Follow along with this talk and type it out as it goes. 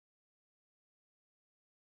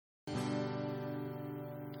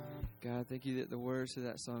God, thank you that the words of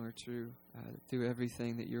that song are true. Through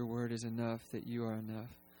everything, that your word is enough, that you are enough.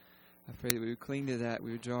 I pray that we would cling to that.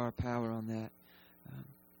 We would draw our power on that.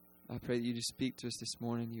 I pray that you just speak to us this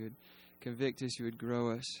morning. You would convict us. You would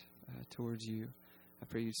grow us towards you. I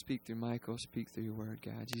pray you'd speak through Michael, speak through your word,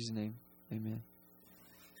 God. In Jesus' name, amen.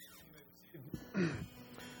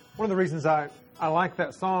 One of the reasons I like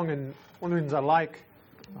that song, and one of the reasons I like,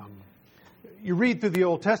 you read through the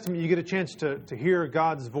Old Testament, you get a chance to hear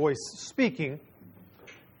God's voice speaking.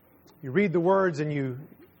 You read the words and you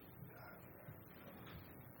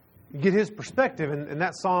get His perspective, and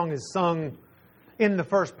that song is sung in the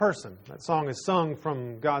first person. That song is sung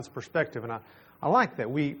from God's perspective, and I like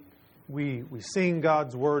that. We sing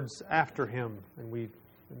God's words after Him, and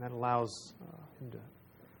that allows Him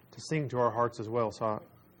to sing to our hearts as well. So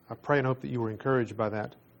I pray and hope that you were encouraged by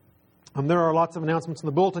that. There are lots of announcements in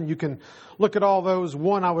the bulletin. You can look at all those.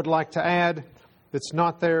 One I would like to add that's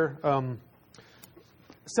not there.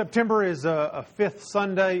 September is a fifth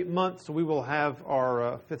Sunday month, so we will have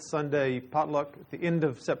our fifth Sunday potluck at the end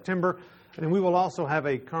of September. And then we will also have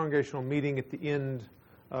a congregational meeting at the end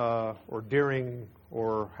or during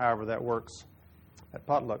or however that works at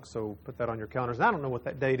potluck. So put that on your calendars. I don't know what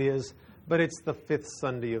that date is, but it's the fifth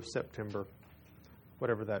Sunday of September,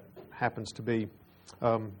 whatever that happens to be.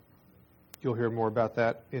 You'll hear more about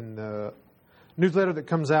that in the newsletter that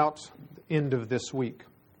comes out at the end of this week.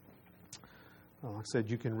 Like I said,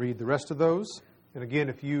 you can read the rest of those. And again,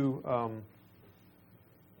 if you want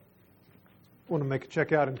to make a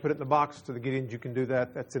check out and put it in the box to the Gideons, you can do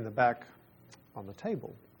that. That's in the back on the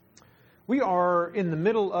table. We are in the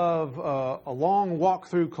middle of a long walk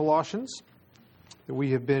through Colossians that we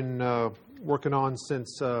have been working on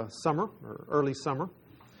since summer, or early summer.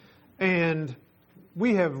 And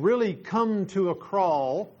we have really come to a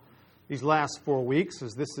crawl these last 4 weeks,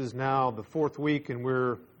 as this is now the fourth week, and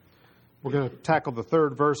we're going to tackle the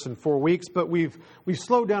third verse in 4 weeks. But we've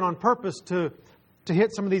slowed down on purpose to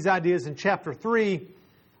hit some of these ideas in chapter 3,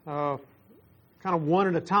 kind of one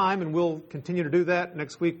at a time, and we'll continue to do that.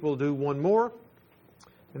 Next week we'll do one more,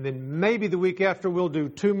 and then maybe the week after we'll do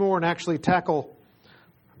two more and actually tackle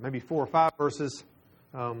maybe 4 or 5 verses.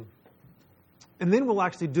 And then we'll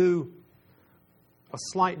actually do a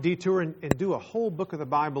slight detour and do a whole book of the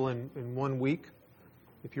Bible in 1 week.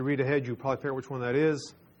 If you read ahead, you'll probably figure out which one that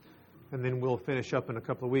is. And then we'll finish up in a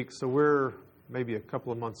couple of weeks. So we're maybe a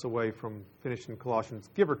couple of months away from finishing Colossians,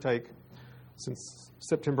 give or take, since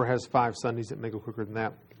September has 5 Sundays. It may go quicker than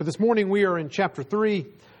that. But this morning we are in chapter 3,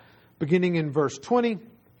 beginning in verse 20.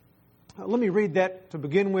 Let me read that to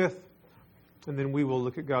begin with, and then we will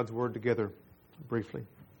look at God's Word together briefly.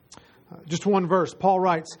 Just one verse. Paul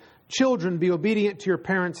writes, "Children, be obedient to your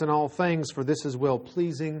parents in all things, for this is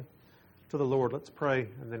well-pleasing to the Lord." Let's pray,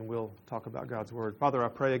 and then we'll talk about God's Word. Father, I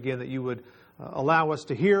pray again that you would allow us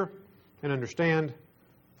to hear and understand,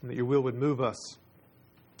 and that your will would move us,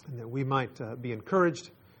 and that we might be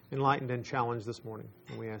encouraged, enlightened, and challenged this morning.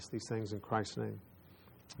 And we ask these things in Christ's name.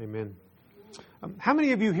 Amen. How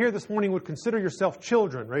many of you here this morning would consider yourself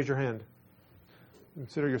children? Raise your hand.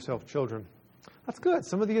 Consider yourself children. That's good.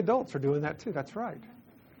 Some of the adults are doing that too. That's right.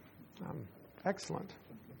 Excellent.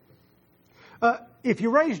 If you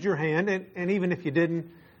raised your hand, and even if you didn't,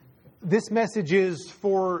 this message is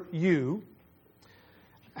for you.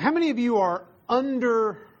 How many of you are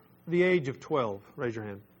under the age of 12? Raise your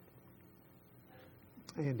hand.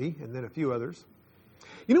 Andy, and then a few others.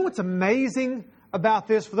 You know what's amazing about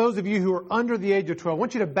this? For those of you who are under the age of 12, I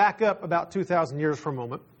want you to back up about 2,000 years for a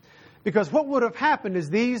moment. Because what would have happened is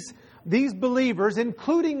these believers,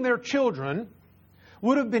 including their children,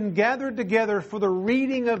 would have been gathered together for the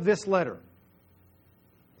reading of this letter.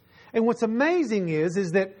 And what's amazing is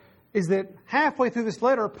that halfway through this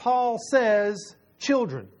letter, Paul says,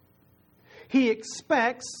 children. He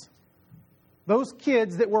expects those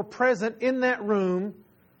kids that were present in that room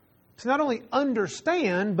to not only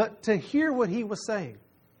understand, but to hear what he was saying.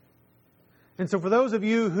 And so for those of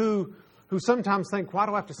you who sometimes think, why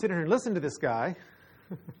do I have to sit here and listen to this guy?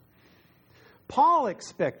 Paul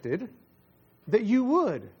expected that you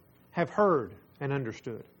would have heard and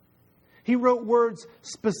understood. He wrote words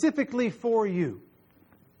specifically for you.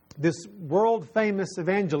 This world-famous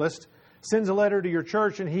evangelist sends a letter to your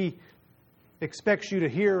church, and he expects you to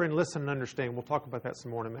hear and listen and understand. We'll talk about that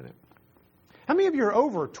some more in a minute. How many of you are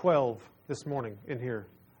over 12 this morning in here,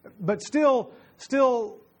 but still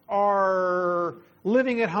are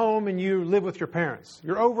living at home and you live with your parents?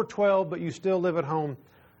 You're over 12, but you still live at home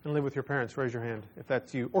and live with your parents. Raise your hand if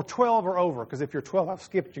that's you. Or 12 or over, because if you're 12, I've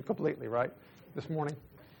skipped you completely, right, this morning.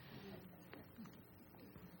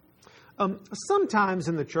 Sometimes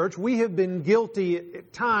in the church, we have been guilty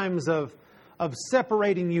at times of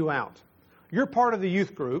separating you out. You're part of the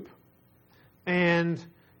youth group, and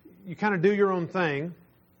you kind of do your own thing.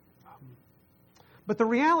 But the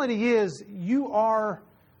reality is, you are,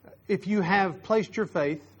 if you have placed your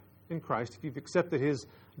faith in Christ, if you've accepted His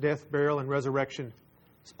death, burial, and resurrection,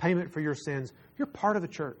 His payment for your sins, you're part of the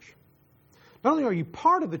church. Not only are you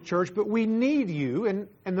part of the church, but we need you, and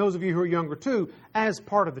those of you who are younger too, as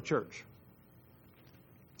part of the church.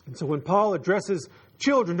 And so when Paul addresses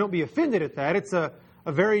children, don't be offended at that. It's a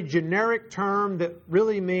very generic term that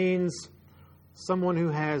really means someone who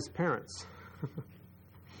has parents.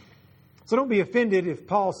 So don't be offended if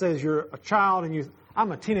Paul says you're a child and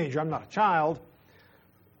I'm a teenager, I'm not a child.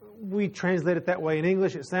 We translate it that way in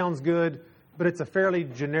English. It sounds good, but it's a fairly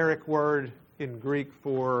generic word in Greek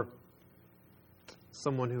for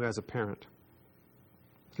someone who has a parent.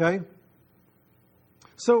 Okay?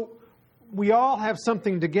 So we all have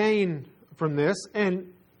something to gain from this.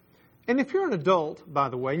 And if you're an adult, by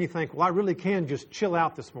the way, and you think, well, I really can just chill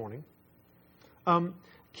out this morning,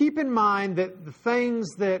 keep in mind that the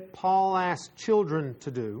things that Paul asked children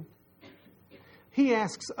to do, he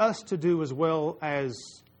asks us to do as well as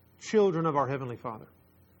children of our Heavenly Father.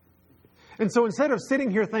 And so instead of sitting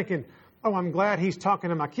here thinking, oh, I'm glad he's talking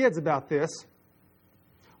to my kids about this,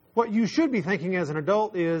 what you should be thinking as an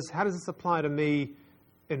adult is, how does this apply to me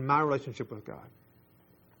in my relationship with God?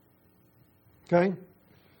 Okay?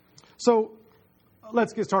 So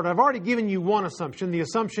let's get started. I've already given you one assumption. The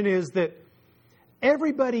assumption is that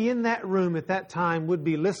everybody in that room at that time would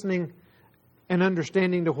be listening and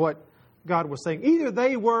understanding to what God was saying. Either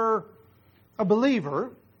they were a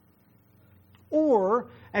believer, or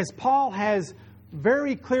as Paul has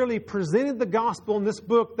very clearly presented the gospel in this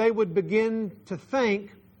book, they would begin to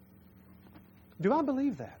think, do I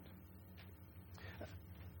believe that?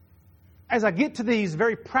 As I get to these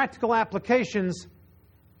very practical applications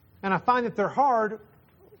and I find that they're hard,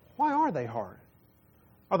 why are they hard?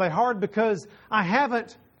 Are they hard because I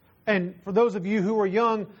haven't, and for those of you who are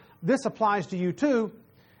young, this applies to you too,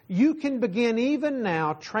 you can begin even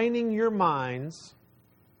now training your minds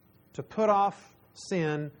to put off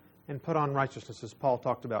sin and put on righteousness, as Paul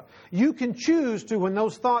talked about. You can choose to, when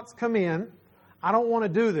those thoughts come in, I don't want to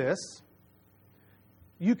do this,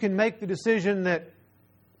 you can make the decision that,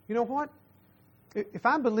 you know what? If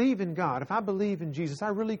I believe in God, if I believe in Jesus, I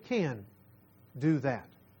really can do that.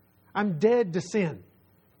 I'm dead to sin.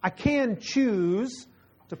 I can choose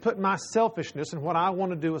to put my selfishness and what I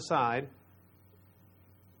want to do aside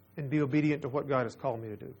and be obedient to what God has called me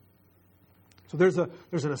to do. So there's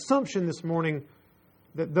an assumption this morning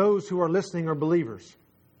that those who are listening are believers.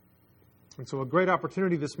 And so a great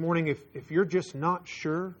opportunity this morning, if you're just not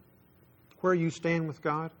sure where you stand with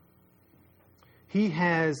God, He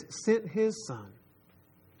has sent His Son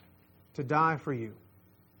to die for you.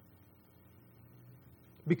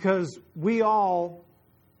 Because we all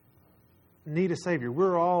need a Savior.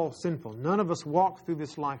 We're all sinful. None of us walk through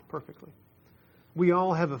this life perfectly. We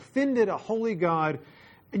all have offended a holy God,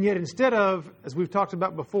 and yet instead of, as we've talked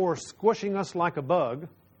about before, squishing us like a bug,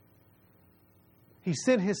 He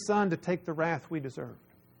sent His Son to take the wrath we deserved.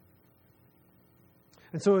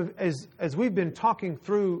 And so as we've been talking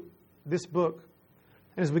through this book,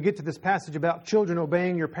 and as we get to this passage about children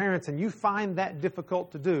obeying your parents, and you find that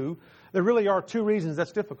difficult to do, there really are two reasons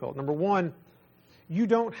that's difficult. Number one, you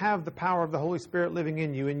don't have the power of the Holy Spirit living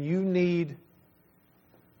in you, and you need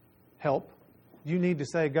help. You need to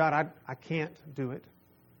say, God, I can't do it.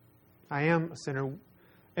 I am a sinner.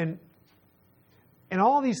 And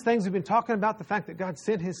all these things we've been talking about, the fact that God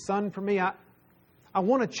sent His Son for me, I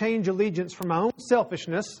want to change allegiance from my own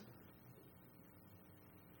selfishness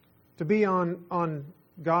to be on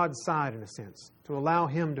God's side, in a sense, to allow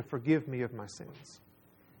Him to forgive me of my sins.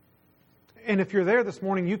 And if you're there this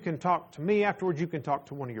morning, you can talk to me afterwards. You can talk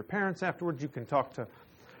to one of your parents afterwards. You can talk to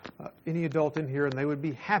any adult in here, and they would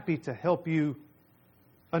be happy to help you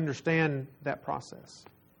understand that process.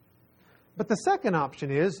 But the second option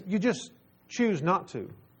is you just choose not to.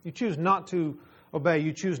 You choose not to obey.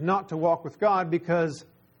 You choose not to walk with God because,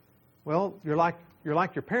 well, you're like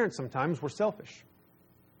your parents sometimes. We're selfish.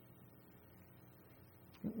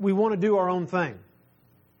 We want to do our own thing.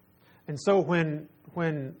 And so when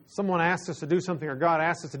someone asks us to do something or God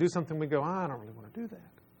asks us to do something, we go, I don't really want to do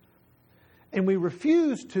that. And we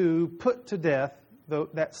refuse to put to death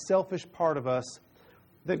that selfish part of us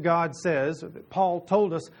that God says, or that Paul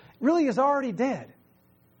told us, really is already dead.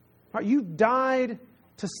 Right? You've died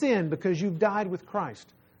to sin because you've died with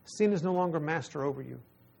Christ. Sin is no longer master over you.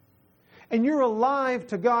 And you're alive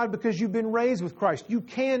to God because you've been raised with Christ. You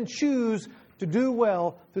can choose to do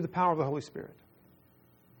well through the power of the Holy Spirit.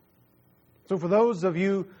 So for those of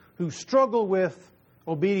you who struggle with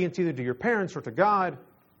obedience either to your parents or to God,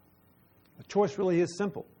 the choice really is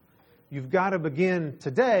simple. You've got to begin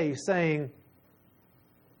today saying,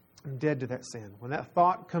 I'm dead to that sin. When that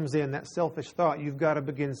thought comes in, that selfish thought, you've got to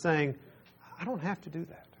begin saying, I don't have to do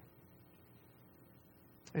that.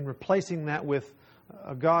 And replacing that with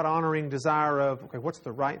a God-honoring desire of, okay, what's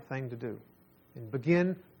the right thing to do? And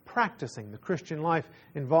begin practicing. The Christian life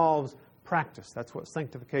involves practice. That's what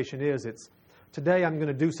sanctification is. It's, today I'm going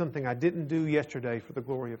to do something I didn't do yesterday for the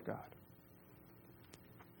glory of God.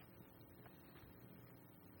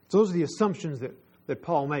 So those are the assumptions that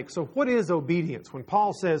Paul makes. So what is obedience? When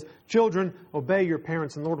Paul says, children, obey your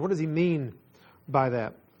parents and Lord, what does he mean by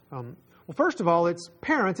that? Well, first of all, it's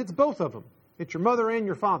parents. It's both of them. It's your mother and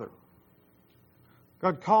your father.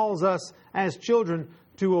 God calls us as children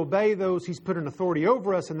to obey those He's put in authority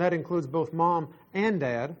over us, and that includes both mom and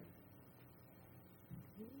dad.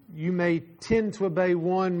 You may tend to obey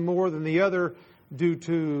one more than the other due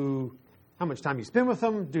to how much time you spend with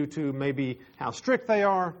them, due to maybe how strict they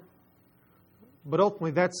are. But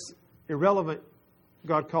ultimately, that's irrelevant.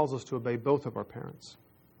 God calls us to obey both of our parents.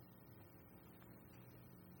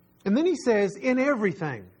 And then He says, in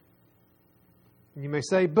everything. And you may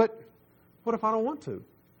say, but what if I don't want to?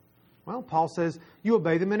 Well, Paul says, you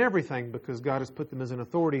obey them in everything because God has put them as an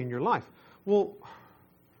authority in your life. Well,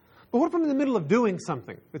 but what if I'm in the middle of doing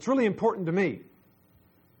something that's really important to me?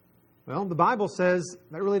 Well, the Bible says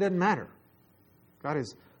that really doesn't matter. God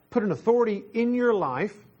has put an authority in your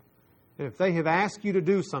life, and if they have asked you to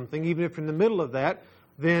do something, even if you're in the middle of that,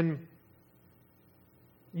 then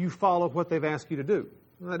you follow what they've asked you to do.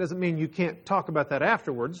 Well, that doesn't mean you can't talk about that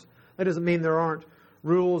afterwards. That doesn't mean there aren't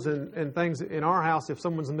rules and things in our house. If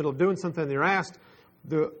someone's in the middle of doing something and they're asked,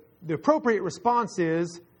 the appropriate response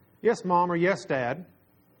is, yes, Mom, or yes, Dad.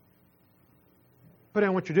 Put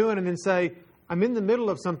down what you're doing and then say, I'm in the middle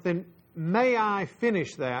of something. May I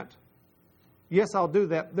finish that? Yes, I'll do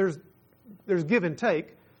that. There's give and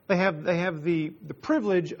take. They have the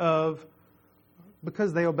privilege of,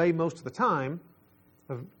 because they obey most of the time,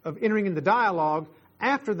 of entering into dialogue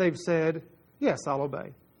after they've said, yes, I'll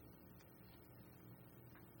obey.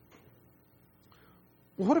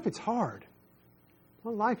 Well, what if it's hard?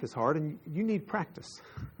 Well, life is hard and you need practice.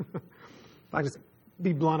 I just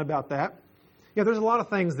be blunt about that. Yeah, there's a lot of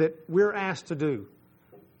things that we're asked to do.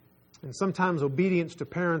 And sometimes obedience to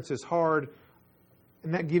parents is hard,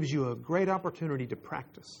 and that gives you a great opportunity to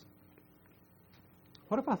practice.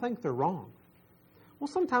 What if I think they're wrong? Well,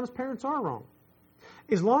 sometimes parents are wrong.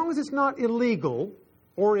 As long as it's not illegal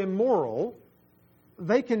or immoral,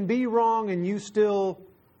 they can be wrong and you still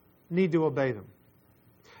need to obey them.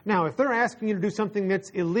 Now, if they're asking you to do something that's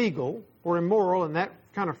illegal or immoral and that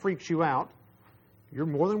kind of freaks you out, you're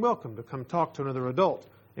more than welcome to come talk to another adult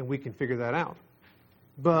and we can figure that out.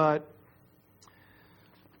 But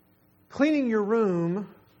cleaning your room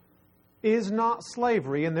is not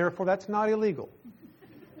slavery, and therefore that's not illegal.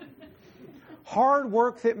 Hard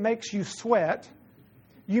work that makes you sweat,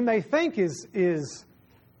 you may think is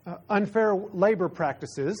unfair labor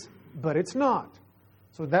practices, but it's not.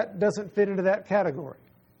 So that doesn't fit into that category.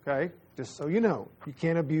 Okay? Just so you know, you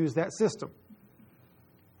can't abuse that system.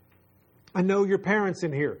 I know your parents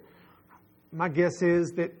in here. My guess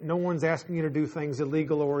is that no one's asking you to do things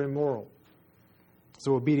illegal or immoral.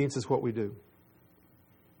 So obedience is what we do.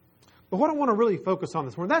 But what I want to really focus on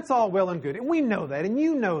this morning, that's all well and good. And we know that, and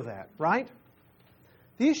you know that, right?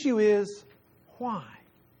 The issue is, why?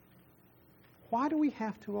 Why do we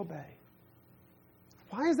have to obey?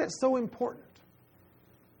 Why is that so important?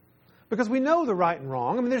 Because we know the right and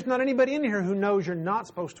wrong. I mean, there's not anybody in here who knows you're not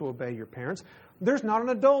supposed to obey your parents. There's not an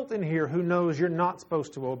adult in here who knows you're not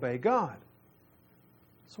supposed to obey God.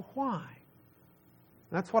 So why?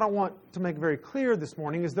 That's what I want to make very clear this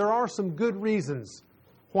morning, is there are some good reasons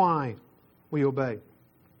why we obey.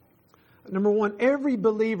 Number one, every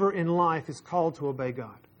believer in life is called to obey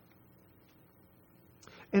God.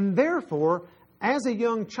 And therefore, as a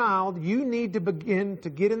young child, you need to begin to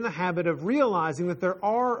get in the habit of realizing that there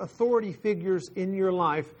are authority figures in your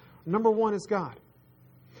life. Number one is God.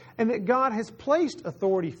 And that God has placed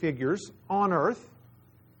authority figures on earth.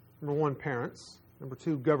 Number one, parents. Number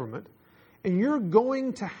two, government. And you're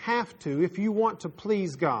going to have to, if you want to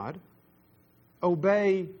please God,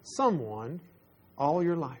 obey someone all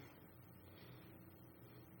your life.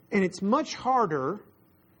 And it's much harder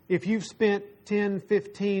if you've spent 10,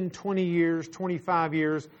 15, 20 years, 25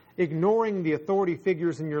 years ignoring the authority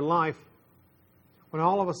figures in your life, when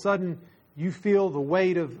all of a sudden you feel the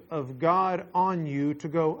weight of God on you to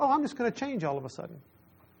go, oh, I'm just going to change all of a sudden.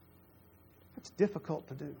 It's difficult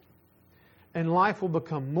to do. And life will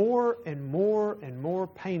become more and more and more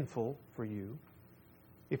painful for you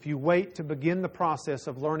if you wait to begin the process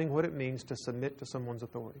of learning what it means to submit to someone's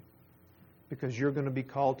authority. Because you're going to be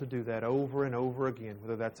called to do that over and over again,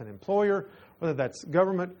 whether that's an employer, whether that's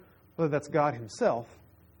government, whether that's God Himself.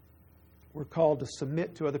 We're called to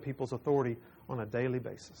submit to other people's authority on a daily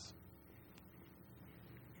basis.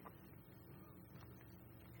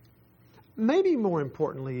 Maybe more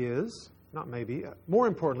importantly more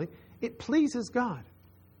importantly, it pleases God.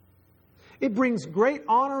 It brings great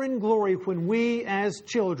honor and glory when we as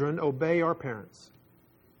children obey our parents.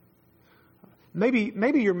 Maybe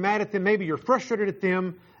you're mad at them, maybe you're frustrated at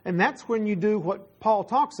them, and that's when you do what Paul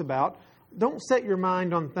talks about. Don't set your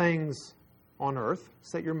mind on things on earth,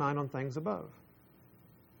 set your mind on things above.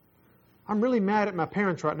 I'm really mad at my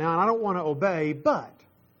parents right now, and I don't want to obey, but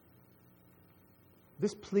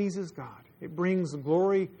this pleases God. It brings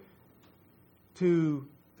glory to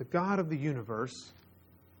the God of the universe.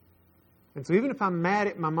 And so even if I'm mad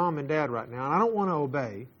at my mom and dad right now, and I don't want to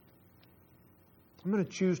obey, I'm going to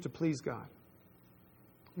choose to please God.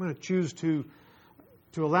 I'm going to choose to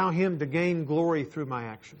allow Him to gain glory through my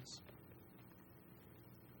actions.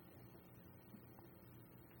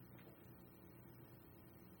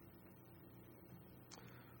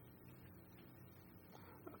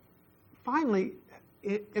 Finally,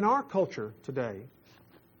 in our culture today,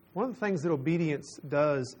 one of the things that obedience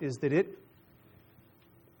does is that it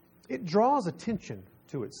draws attention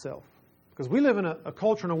to itself. Because we live in a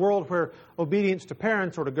culture and a world where obedience to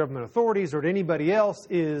parents or to government authorities or to anybody else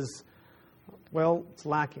is, well, it's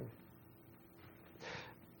lacking.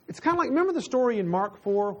 It's kind of like, remember the story in Mark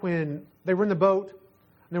 4 when they were in the boat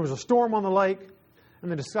and there was a storm on the lake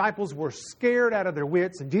and the disciples were scared out of their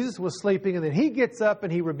wits and Jesus was sleeping, and then He gets up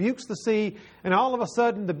and He rebukes the sea, and all of a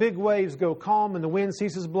sudden the big waves go calm and the wind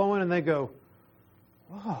ceases blowing, and they go,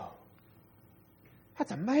 whoa,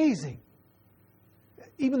 that's amazing.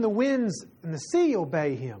 Even the winds and the sea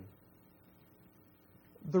obey Him.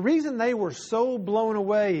 The reason they were so blown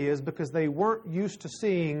away is because they weren't used to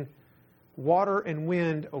seeing water and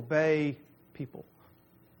wind obey people.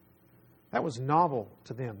 That was novel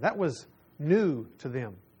to them. That was new to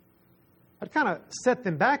them. That kind of set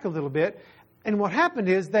them back a little bit. And what happened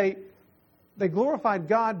is they glorified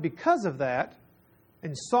God because of that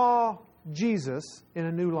and saw Jesus in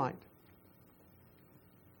a new light.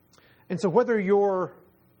 And so whether you're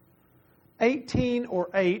 18 or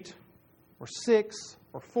 8 or 6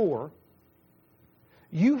 or 4,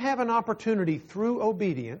 you have an opportunity through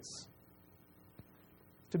obedience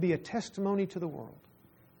to be a testimony to the world.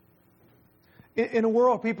 In a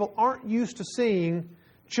world people aren't used to seeing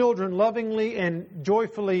children lovingly and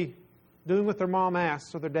joyfully doing what their mom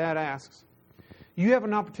asks or their dad asks, you have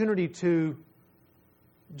an opportunity to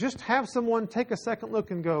just have someone take a second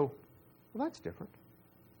look and go, well, that's different.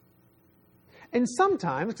 And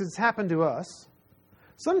sometimes, because it's happened to us,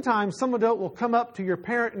 sometimes some adult will come up to your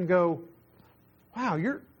parent and go, wow,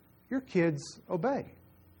 your kids obey.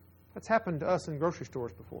 That's happened to us in grocery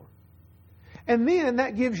stores before. And then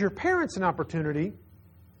that gives your parents an opportunity,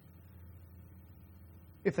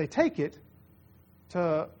 if they take it,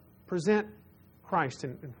 to present Christ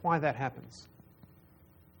and why that happens.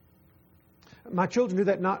 My children do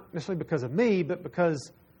that not necessarily because of me, but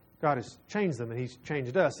because God has changed them and He's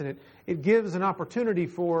changed us. And it gives an opportunity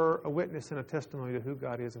for a witness and a testimony to who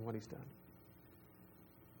God is and what He's done.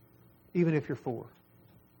 Even if you're 4,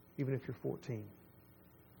 even if you're 14.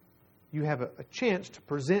 You have a chance to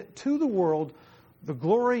present to the world the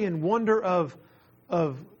glory and wonder of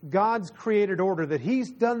God's created order, that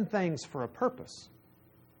He's done things for a purpose.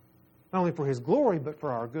 Not only for His glory, but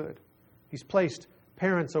for our good. He's placed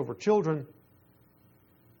parents over children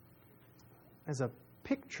as a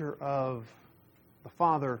picture of the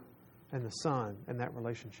Father and the Son and that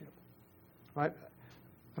relationship. Right?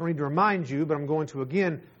 I don't need to remind you, but I'm going to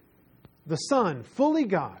again. The Son, fully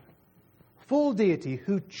God, full deity,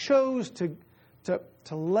 who chose to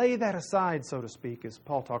lay that aside, so to speak, as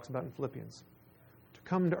Paul talks about in Philippians, to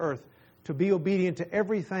come to earth, to be obedient to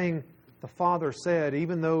everything the Father said,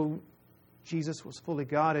 even though Jesus was fully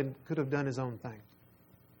God and could have done His own thing.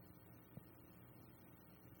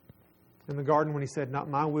 In the garden when He said, not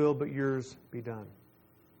my will, but yours be done.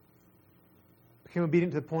 Became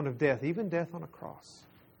obedient to the point of death, even death on a cross.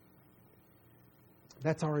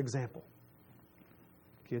 That's our example.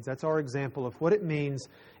 Kids, that's our example of what it means,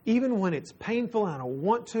 even when it's painful and I don't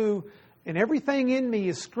want to, and everything in me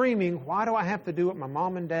is screaming, why do I have to do what my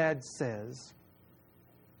mom and dad says?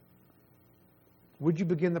 Would you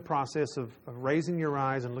begin the process of raising your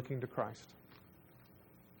eyes and looking to Christ?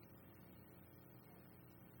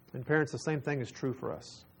 And parents, the same thing is true for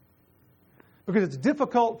us. Because it's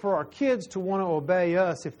difficult for our kids to want to obey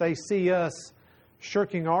us if they see us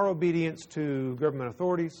shirking our obedience to government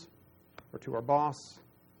authorities or to our boss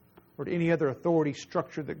or to any other authority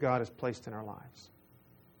structure that God has placed in our lives.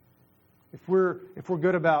 If we're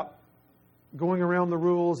good about going around the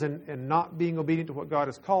rules and not being obedient to what God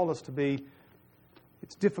has called us to be,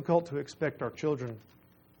 it's difficult to expect our children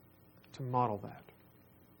to model that.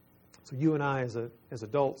 So you and I as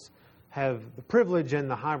adults have the privilege and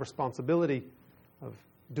the high responsibility of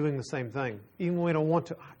doing the same thing. Even when we don't want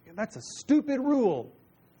to. That's a stupid rule.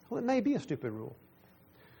 Well, it may be a stupid rule.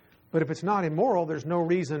 But if it's not immoral, there's no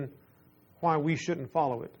reason why we shouldn't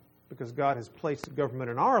follow it. Because God has placed government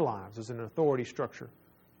in our lives as an authority structure.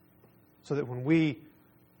 So that when we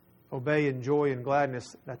obey in joy and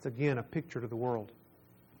gladness, that's again a picture to the world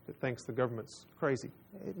that thinks the government's crazy.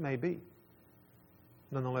 It may be.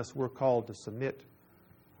 Nonetheless, we're called to submit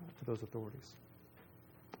to those authorities.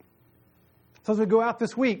 So as we go out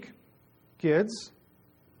this week, kids,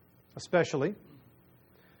 especially,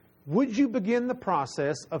 would you begin the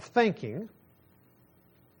process of thinking,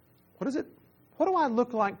 what do I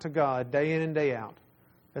look like to God day in and day out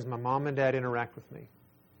as my mom and dad interact with me?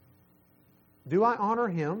 Do I honor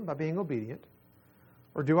Him by being obedient?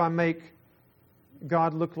 Or do I make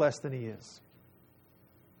God look less than He is?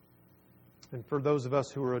 And for those of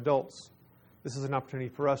us who are adults, this is an opportunity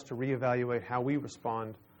for us to reevaluate how we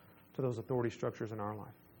respond to those authority structures in our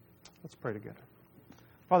life. Let's pray together.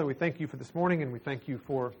 Father, we thank You for this morning, and we thank You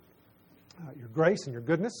for Your grace and Your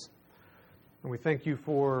goodness. And we thank You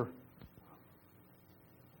for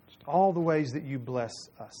just all the ways that You bless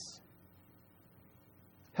us.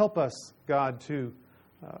 Help us, God, to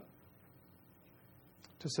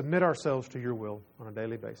submit ourselves to Your will on a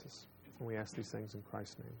daily basis. And we ask these things in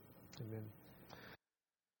Christ's name. Amen.